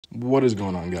What is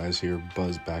going on, guys? Here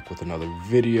Buzz back with another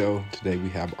video. Today we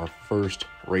have our first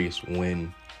race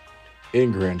win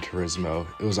in Gran Turismo.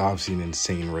 It was obviously an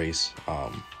insane race.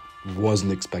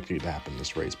 Wasn't expecting it to happen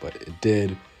this race, but it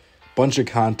did. Bunch of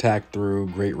contact through,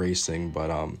 great racing,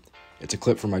 but it's a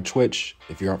clip from my Twitch.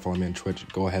 If you aren't following me on Twitch,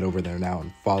 go ahead over there now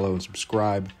and follow and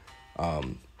subscribe.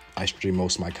 I stream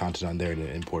most of my content on there and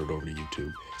import it over to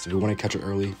YouTube. So if you want to catch it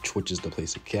early, Twitch is the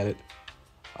place to get it.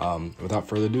 Without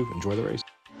further ado, enjoy the race.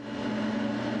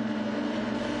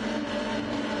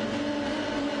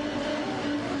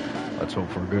 Let's hope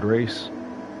for a good race.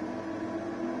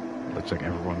 Looks like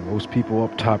most people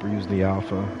up top are using the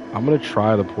Alpha. I'm going to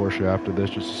try the Porsche after this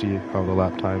just to see how the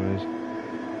lap time is.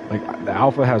 Like, the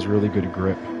Alpha has really good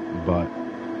grip, but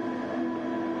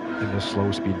in the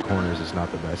slow speed corners, it's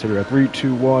not the best. Here we go, 3,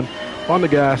 2, 1, on the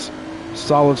gas.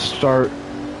 Solid start.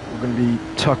 We're going to be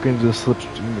tucked into the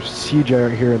slipstream. There's CJ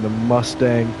right here in the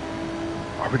Mustang.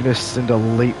 Are we going to send a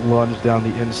late lunge down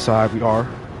the inside? We are.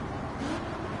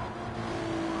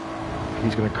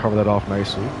 He's going to cover that off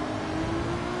nicely.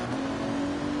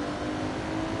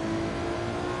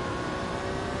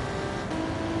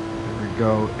 There we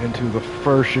go, into the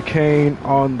first chicane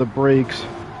on the brakes.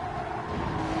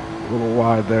 A little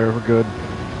wide there, we're good.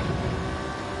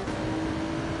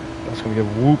 That's going to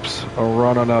give Whoops a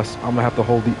run on us. I'm going to have to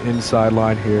hold the inside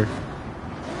line here.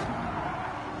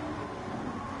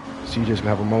 CJ's going to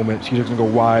have a moment. CJ's going to go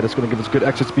wide. That's going to give us good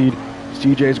exit speed.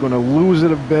 CJ's going to lose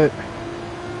it a bit.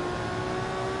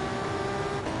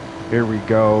 Here we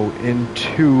go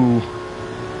into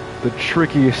the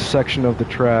trickiest section of the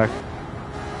track.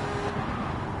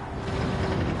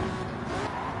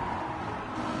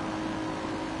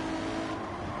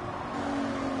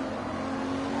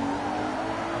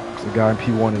 The guy in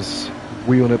P1 is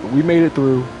wheeling it, but we made it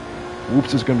through.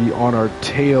 Whoops is going to be on our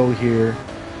tail here.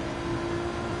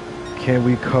 Can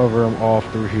we cover him off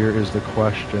through here is the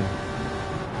question.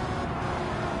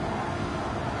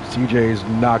 CJ is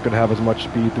not going to have as much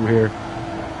speed through here.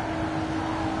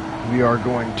 We are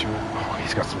going to... Oh,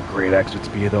 he's got some great exit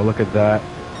speed, though. Look at that.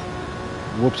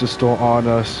 Whoops is still on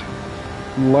us.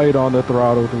 Light on the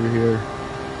throttle through here.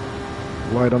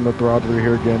 Light on the throttle through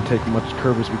here again. Take as much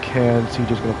curve as we can.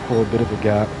 CJ's going to pull a bit of a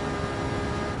gap.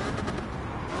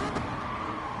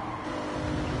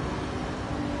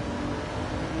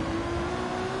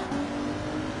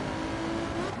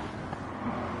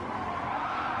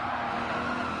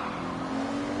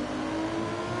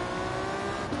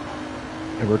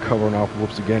 And we're covering off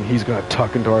Whoops again. He's going to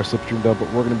tuck into our slipstream though, but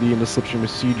we're going to be in the slipstream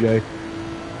with CJ.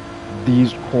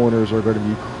 These corners are going to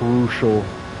be crucial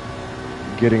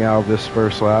getting out of this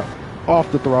first lap.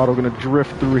 Off the throttle, going to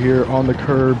drift through here on the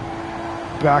curb.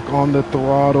 Back on the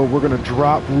throttle. We're going to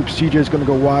drop Whoops. CJ's going to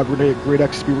go wide. We're going to get great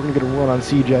exit speed. We're going to get a run on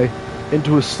CJ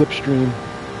into his slipstream.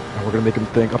 And we're going to make him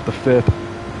think up the fifth.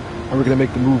 And we're going to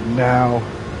make the move now.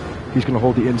 He's going to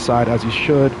hold the inside as he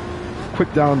should.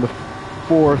 Quick down the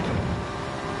fourth.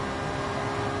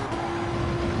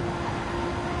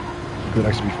 Good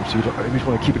exit speed from CJ. We just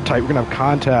want to keep it tight. We're going to have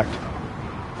contact.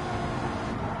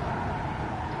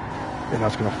 And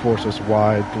that's going to force us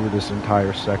wide through this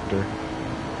entire sector.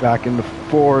 Back in the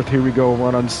fourth. Here we go.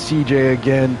 Run on CJ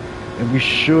again. And we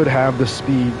should have the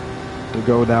speed to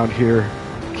go down here.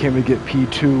 Can we get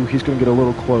P2? He's going to get a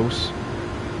little close.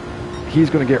 He's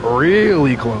going to get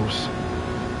really close.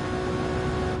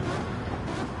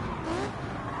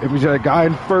 If we got a guy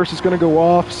in first, it's going to go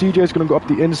off. CJ's going to go up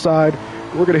the inside.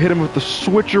 We're going to hit him with the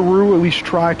switcheroo, at least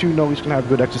try to. No, he's going to have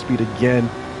good exit speed again.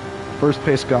 First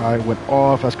pace guy went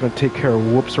off. That's going to take care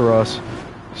of Whoops for us.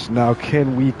 So now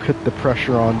can we put the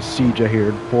pressure on CJ here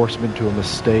and force him into a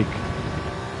mistake?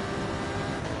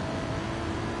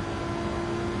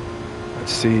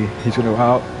 Let's see. He's going to go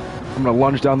out. I'm going to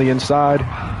lunge down the inside.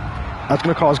 That's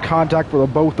going to cause contact for the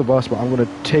both of us, but I'm going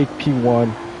to take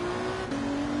P1.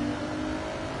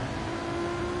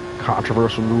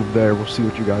 Controversial move there. We'll see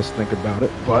what you guys think about it.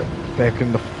 But back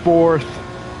in the fourth,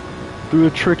 through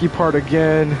the tricky part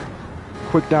again.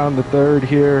 Quick down the third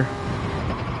here.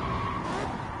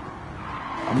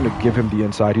 I'm going to give him the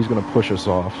inside. He's going to push us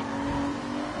off.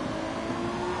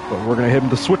 But we're going to hit him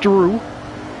the switcheroo.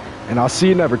 And I'll see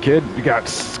you never, kid. We got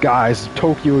Skies,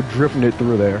 Tokyo drifting it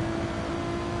through there.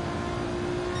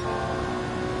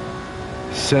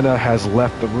 Senna has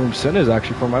left the room. Senna is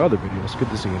actually from my other video. It's good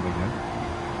to see him again.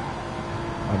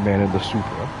 My man in the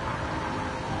Supra.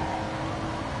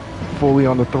 Fully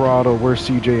on the throttle. Where's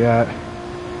CJ at?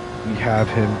 We have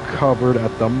him covered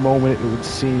at the moment, it would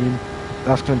seem.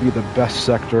 That's going to be the best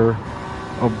sector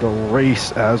of the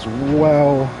race as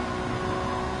well.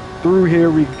 Through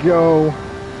here we go.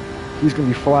 He's going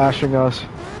to be flashing us.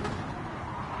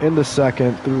 into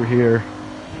second through here.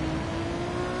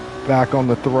 Back on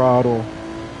the throttle.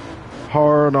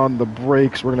 Hard on the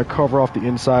brakes. We're going to cover off the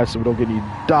inside so we don't get any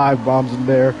dive bombs in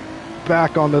there.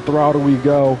 Back on the throttle we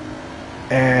go.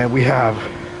 And we have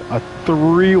a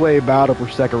three-way battle for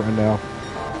second right now.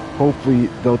 Hopefully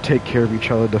they'll take care of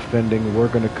each other defending. We're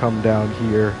going to come down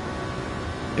here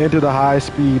into the high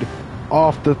speed,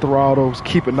 off the throttles,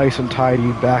 keep it nice and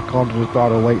tidy, back onto the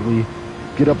throttle lightly,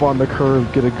 get up on the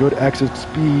curve, get a good exit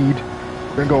speed.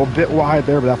 We're going to go a bit wide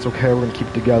there, but that's okay. We're going to keep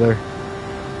it together.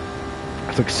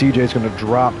 Looks like CJ's going to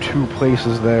drop 2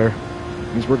 places there.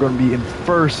 Means we're going to be in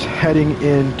first heading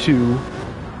into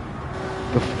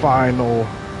the final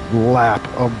lap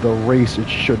of the race, it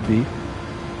should be.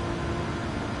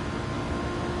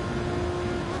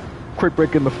 Quick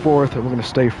break in the fourth, and we're going to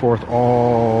stay fourth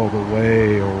all the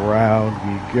way around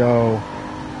we go.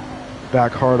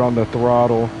 Back hard on the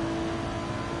throttle.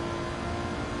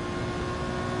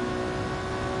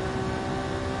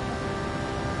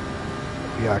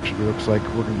 He actually looks like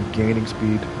we're going to be gaining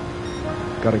speed.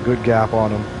 Got a good gap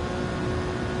on him.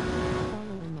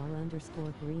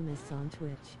 Follow _Remus on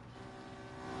Twitch.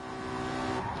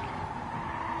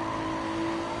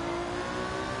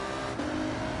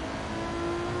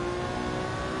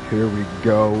 Here we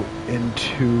go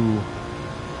into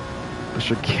the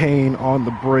chicane on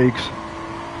the brakes.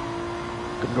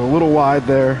 Gonna go a little wide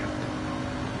there.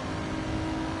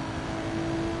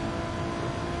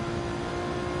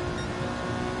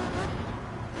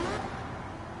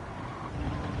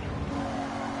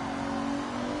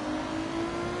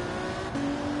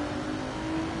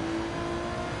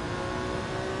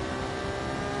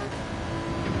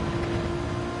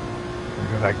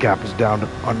 That gap is down to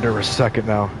under a second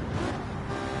now.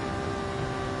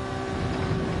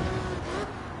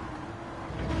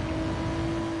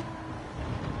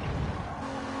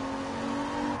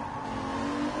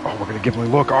 Oh, we're going to give him a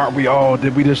look, aren't we? Oh,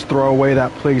 did we just throw away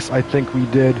that place? I think we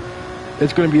did.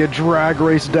 It's going to be a drag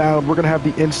race down. We're going to have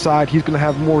the inside. He's going to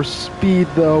have more speed,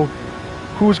 though.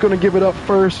 Who's going to give it up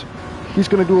first? He's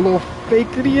going to do a little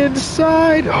fake to the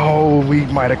inside. Oh, we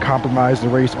might have compromised the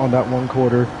race on that one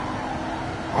quarter.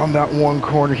 On that one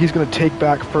corner, he's going to take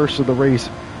back first of the race.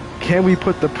 Can we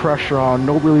put the pressure on?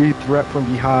 No really threat from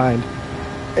behind.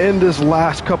 In this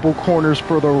last couple corners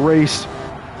for the race,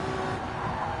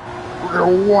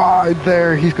 we're wide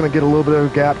there. He's going to get a little bit of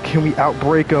a gap. Can we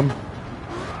outbrake him?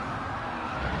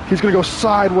 He's going to go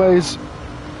sideways.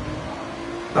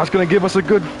 That's going to give us a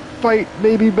good fight.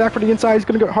 Maybe back for the inside. He's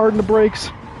going to get hard in the brakes.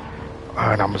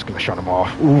 And I'm just going to shut him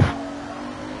off. Ooh.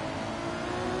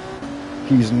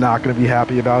 He's not going to be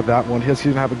happy about that one. He's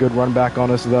going to have a good run back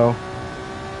on us, though.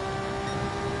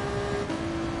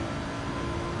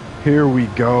 Here we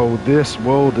go. This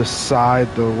will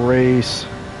decide the race.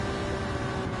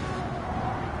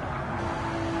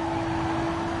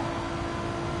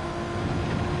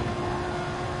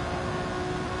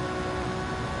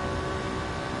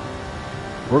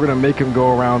 We're going to make him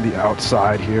go around the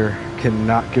outside here.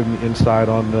 Cannot give him the inside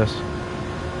on this.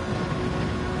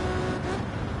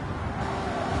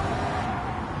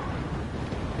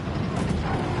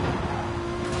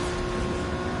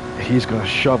 He's going to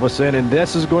shove us in, and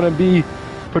this is going to be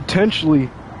potentially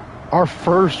our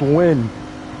first win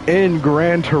in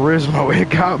Gran Turismo. It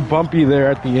got bumpy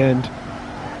there at the end.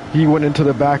 He went into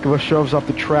the back of us, shoves off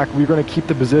the track. We're going to keep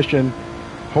the position.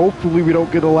 Hopefully we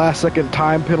don't get a last-second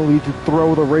time penalty to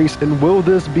throw the race. And will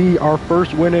this be our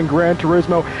first win in Gran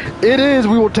Turismo? It is.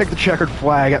 We will take the checkered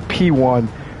flag at P1.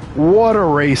 What a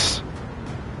race.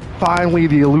 Finally,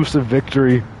 the elusive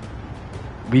victory.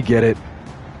 We get it.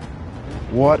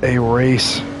 What a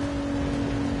race.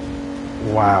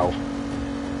 Wow.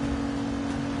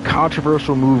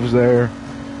 Controversial moves there.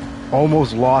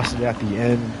 Almost lost it at the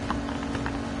end.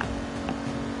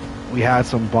 We had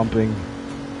some bumping,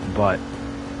 but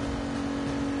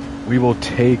we will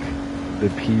take the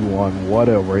P1. What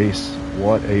a race.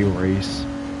 What a race.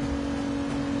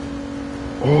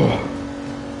 Oh.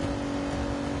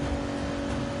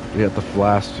 We have the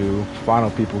Flash 2.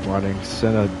 Final people running.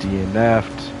 Senna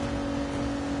DNF'd.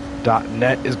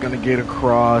 .net is going to get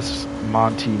across.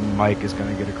 Monty Mike is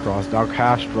going to get across. Now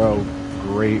Castro,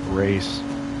 great race.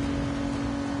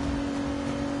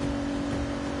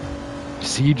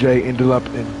 CJ ended up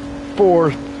in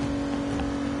 4th.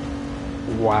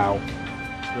 Wow.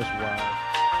 Just wow.